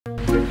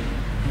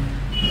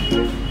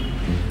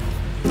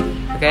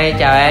Ok,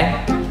 chào em.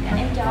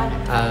 Em cho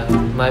nè.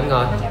 Mời em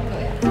ngồi. Cho em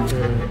gửi ạ.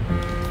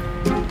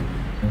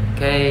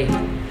 Ok,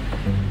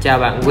 chào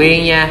bạn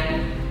Quyên nha.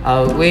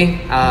 Quyên,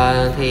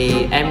 thì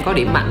em có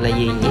điểm mạnh là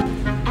gì nhỉ?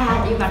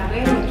 Điểm mạnh của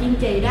em là kiên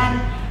trì đó anh.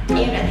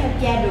 Em đã tham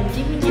gia được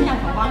 99 lần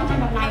phỏng vấn trong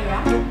năm nay rồi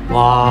đó.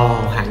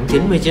 Wow, hẳn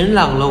 99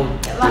 lần luôn.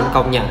 Dạ vâng. Anh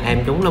công nhận em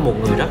đúng là một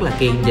người rất là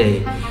kiên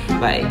trì.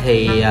 Vậy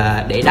thì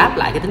để đáp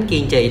lại cái tính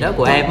kiên trì đó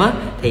của em á,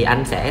 thì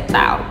anh sẽ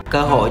tạo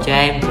cơ hội cho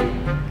em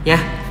nha,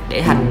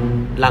 để thành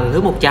lần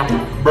thứ 100.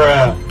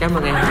 Cảm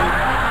ơn em.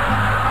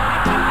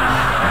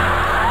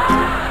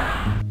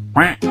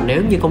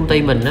 Nếu như công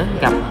ty mình á,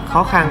 gặp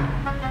khó khăn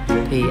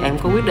thì em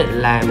có quyết định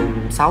làm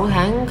 6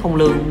 tháng không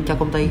lương cho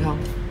công ty không?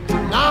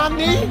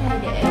 Để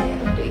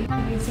tuyển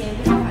viên xem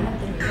chứ không phải là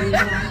tình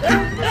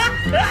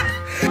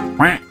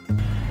nguyện.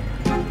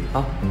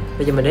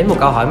 Bây giờ mình đến một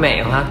câu hỏi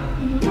mẹo ha.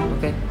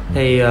 Ok.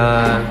 Thì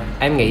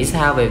em nghĩ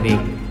sao về việc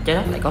trái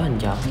đất lại có hình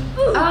tròn?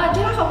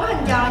 Trái đất không có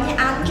hình tròn nha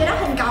anh, trái đất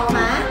hình cầu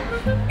mà.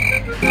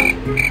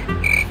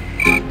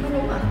 Có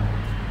đúng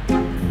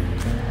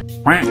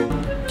à?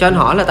 Cho anh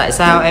hỏi là tại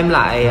sao em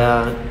lại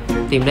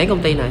tìm đến công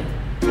ty này?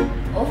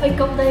 Ủa vì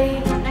công ty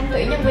đang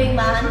tuyển nhân viên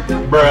mà anh.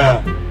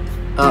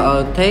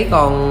 Thế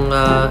còn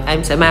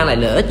em sẽ mang lại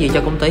lợi ích gì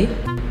cho công ty?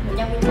 Một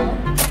nhân viên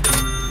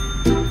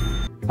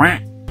mới.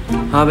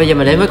 Thôi bây giờ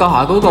mình đến với câu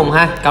hỏi cuối cùng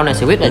ha. Câu này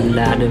sẽ quyết định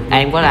là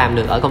em có làm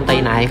được ở công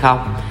ty này hay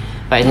không.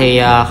 Vậy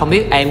thì không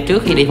biết em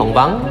trước khi đi phỏng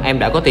vấn em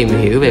đã có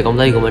tìm hiểu về công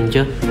ty của mình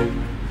chưa?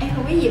 Em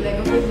không biết gì về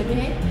công ty mình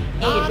hết.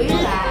 Em chỉ biết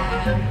là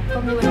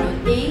công ty mình nổi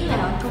tiếng là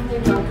công ty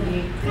mình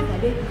thì có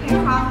thể đi khác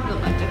không được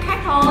ở chỗ khác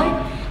thôi.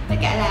 Tất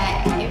cả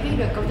là em biết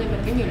được công ty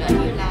mình có nhiều lợi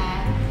như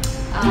là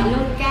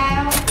lương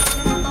cao,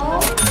 chăm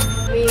tốt,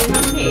 viên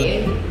thân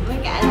thiện, với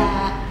cả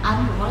là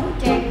anh phỏng vấn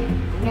Trang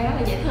cũng đang rất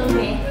là dễ thương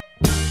nè.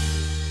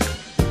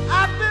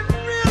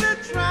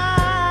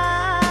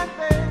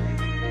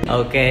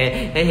 Ok,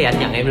 thế thì anh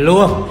nhận em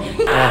luôn.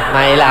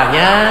 Mày làm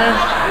nhá.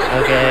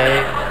 Ok.